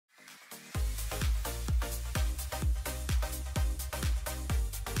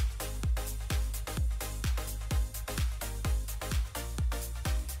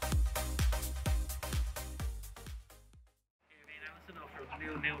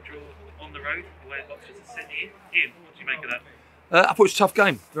1-0 draw on the road, where Oxford are sitting in. Ian, what do you make of that? I thought it was a tough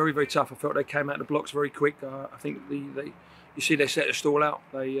game, very, very tough. I felt they came out of the blocks very quick. I think you see they set the stall out.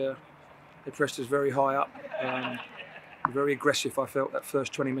 They pressed us very high up, very aggressive. I felt that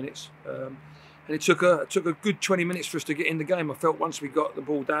first 20 minutes, and it took a good 20 minutes for us to get in the game. I felt once we got the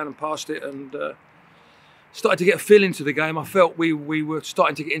ball down and passed it and started to get a feel into the game, I felt we were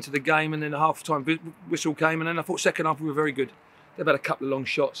starting to get into the game, and then the half-time whistle came, and then I thought second half we were very good. They've had a couple of long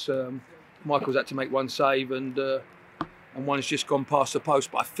shots. Michael's had to make one save, and one's just gone past the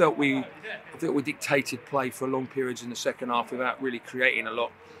post. But I felt we dictated play for long periods in the second half without really creating a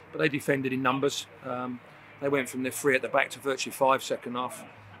lot. But they defended in numbers. They went from their 3 at the back to virtually 5 second half.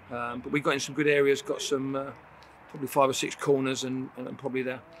 But we got in some good areas, got some probably 5 or 6 corners, and probably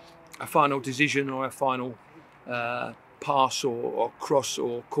a final decision or a final pass or cross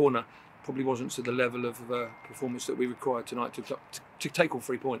or corner probably wasn't to the level of performance that we required tonight to take all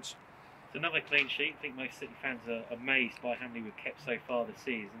 3 points. It's another clean sheet. I think most City fans are amazed by how many we've kept so far this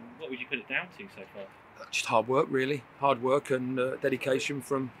season. What would you put it down to so far? Just hard work, really. Hard work and dedication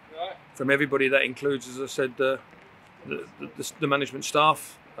from everybody. That includes, as I said, the management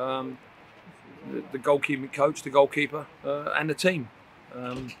staff, the goalkeeping coach, the goalkeeper, and the team.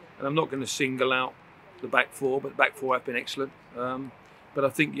 And I'm not going to single out the back 4, but the back 4 have been excellent. But I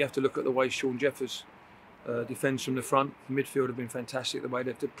think you have to look at the way Sean Jeffers defends from the front. The midfield have been fantastic, the way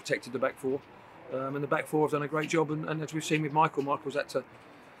they've protected the back 4. And the back 4 have done a great job. And as we've seen with Michael's had to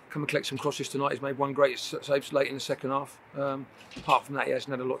come and collect some crosses tonight. He's made one great save late in the second half. Apart from that, he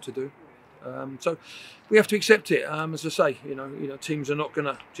hasn't had a lot to do. So we have to accept it. As I say, you know, teams are not going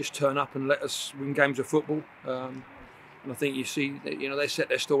to just turn up and let us win games of football. And I think you see, they set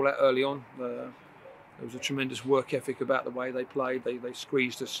their stall out early on. There was a tremendous work ethic about the way they played. They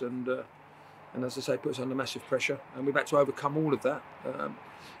squeezed us and as I say, put us under massive pressure. And we've had to overcome all of that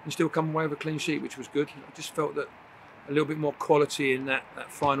and still come away with a clean sheet, which was good. I just felt that a little bit more quality in that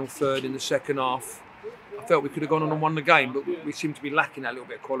final third in the second half. I felt we could have gone on and won the game, but we seem to be lacking that little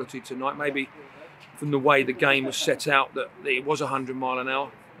bit of quality tonight. Maybe from the way the game was set out, that it was 100 mile an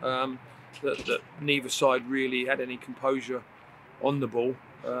hour, that neither side really had any composure on the ball,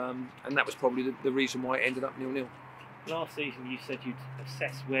 and that was probably the reason why it ended up 0-0. Last season you said you'd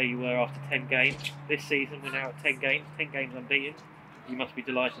assess where you were after 10 games. This season we're now at 10 games unbeaten. You must be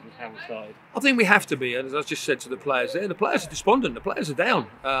delighted with how we started. I think we have to be, and as I just said to the players there, the players are despondent, the players are down,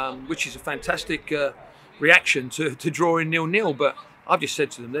 which is a fantastic reaction to drawing 0-0. But I've just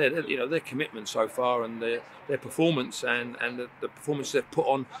said to them their commitment so far and their performance and the performance they've put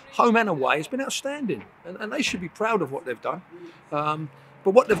on home and away has been outstanding, and they should be proud of what they've done.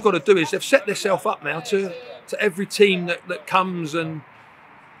 But what they've got to do is they've set themselves up now to every team that comes and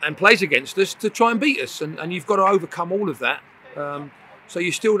plays against us to try and beat us, and you've got to overcome all of that. So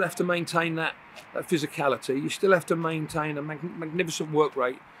you still have to maintain that physicality. You still have to maintain a magnificent work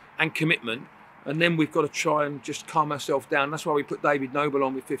rate and commitment. And then we've got to try and just calm ourselves down. That's why we put David Noble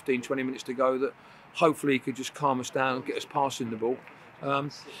on with 15, 20 minutes to go, that hopefully he could just calm us down and get us passing the ball.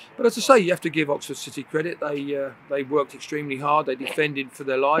 But as I say, you have to give Oxford City credit. They worked extremely hard. They defended for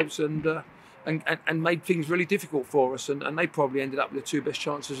their lives and made things really difficult for us. And they probably ended up with the 2 best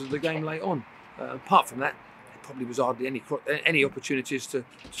chances of the game late on. Apart from that, probably was hardly any opportunities to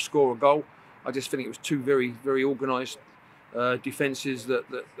score a goal. I just think it was 2 very, very organised defences that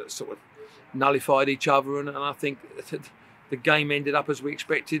sort of nullified each other, and I think the game ended up as we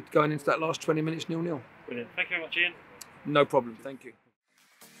expected, going into that last 20 minutes 0-0. Brilliant. Thank you very much, Ian. No problem. Thank you.